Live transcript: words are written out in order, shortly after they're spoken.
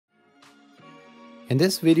In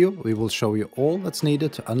this video we will show you all that's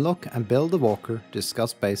needed to unlock and build the Walker,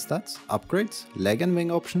 discuss base stats, upgrades, leg and wing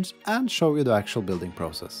options, and show you the actual building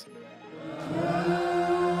process.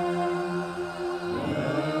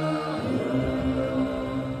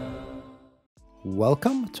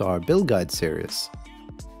 Welcome to our build guide series.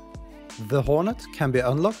 The Hornet can be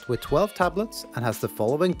unlocked with 12 tablets and has the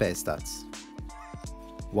following base stats.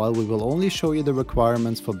 While we will only show you the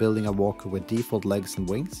requirements for building a Walker with default legs and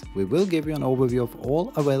wings, we will give you an overview of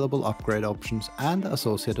all available upgrade options and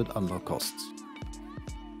associated unlock costs.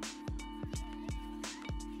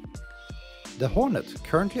 The Hornet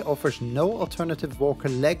currently offers no alternative Walker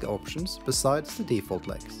leg options besides the default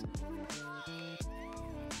legs.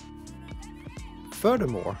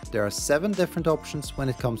 Furthermore, there are 7 different options when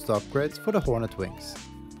it comes to upgrades for the Hornet wings.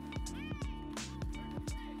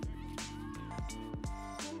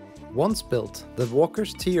 Once built, the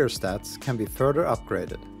Walker's tier stats can be further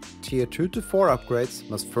upgraded. Tier 2 to 4 upgrades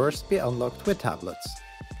must first be unlocked with tablets.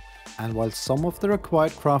 And while some of the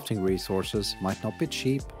required crafting resources might not be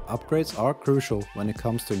cheap, upgrades are crucial when it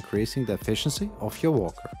comes to increasing the efficiency of your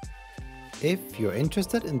Walker. If you're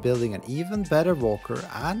interested in building an even better Walker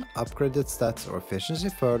and upgraded stats or efficiency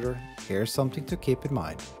further, here's something to keep in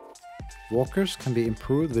mind. Walkers can be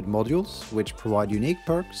improved with modules which provide unique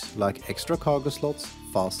perks like extra cargo slots,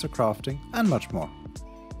 faster crafting, and much more.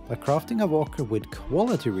 By crafting a Walker with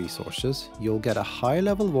quality resources, you'll get a high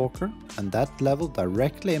level Walker, and that level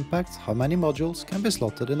directly impacts how many modules can be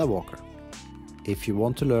slotted in a Walker. If you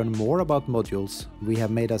want to learn more about modules, we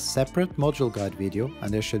have made a separate module guide video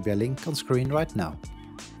and there should be a link on screen right now.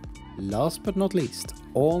 Last but not least,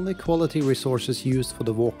 only quality resources used for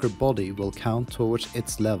the Walker body will count towards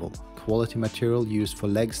its level. Quality material used for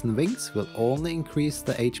legs and wings will only increase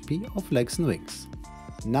the HP of legs and wings.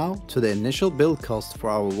 Now to the initial build cost for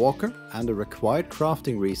our Walker and the required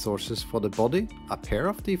crafting resources for the body, a pair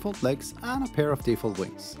of default legs and a pair of default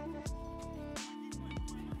wings.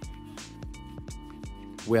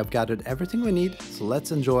 We have gathered everything we need, so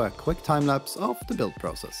let's enjoy a quick time lapse of the build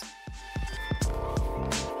process.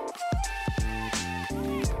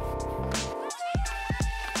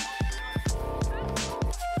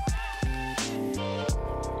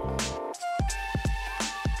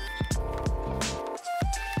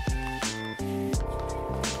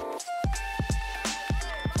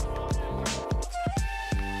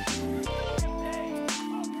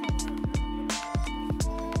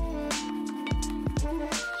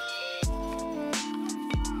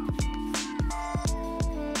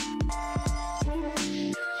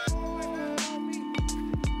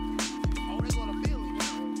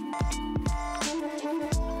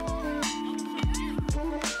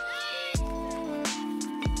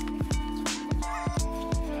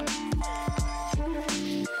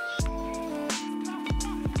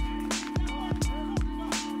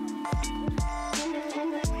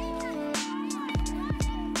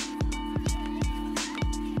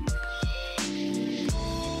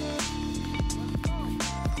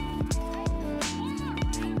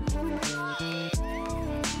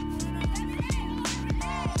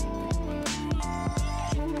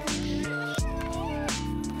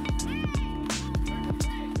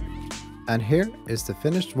 And here is the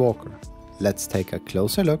finished Walker. Let's take a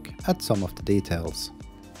closer look at some of the details.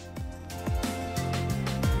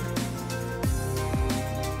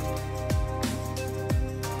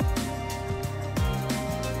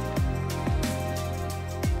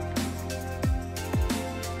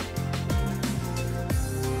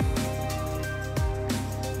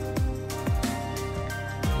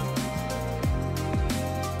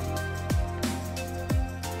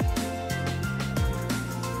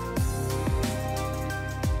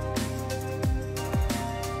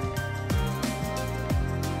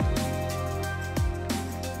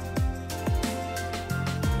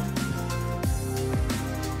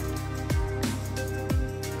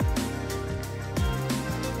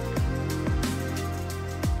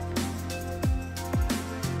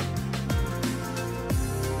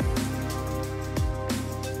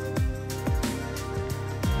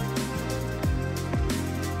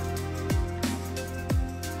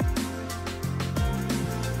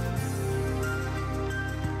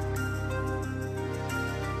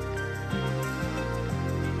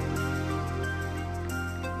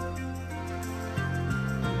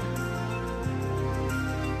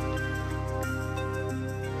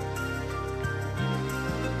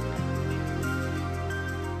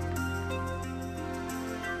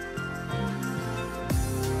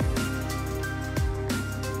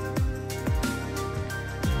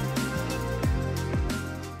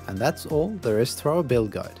 And that's all there is to our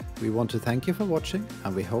build guide. We want to thank you for watching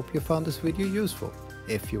and we hope you found this video useful.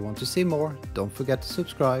 If you want to see more, don't forget to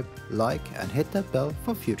subscribe, like and hit that bell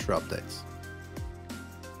for future updates.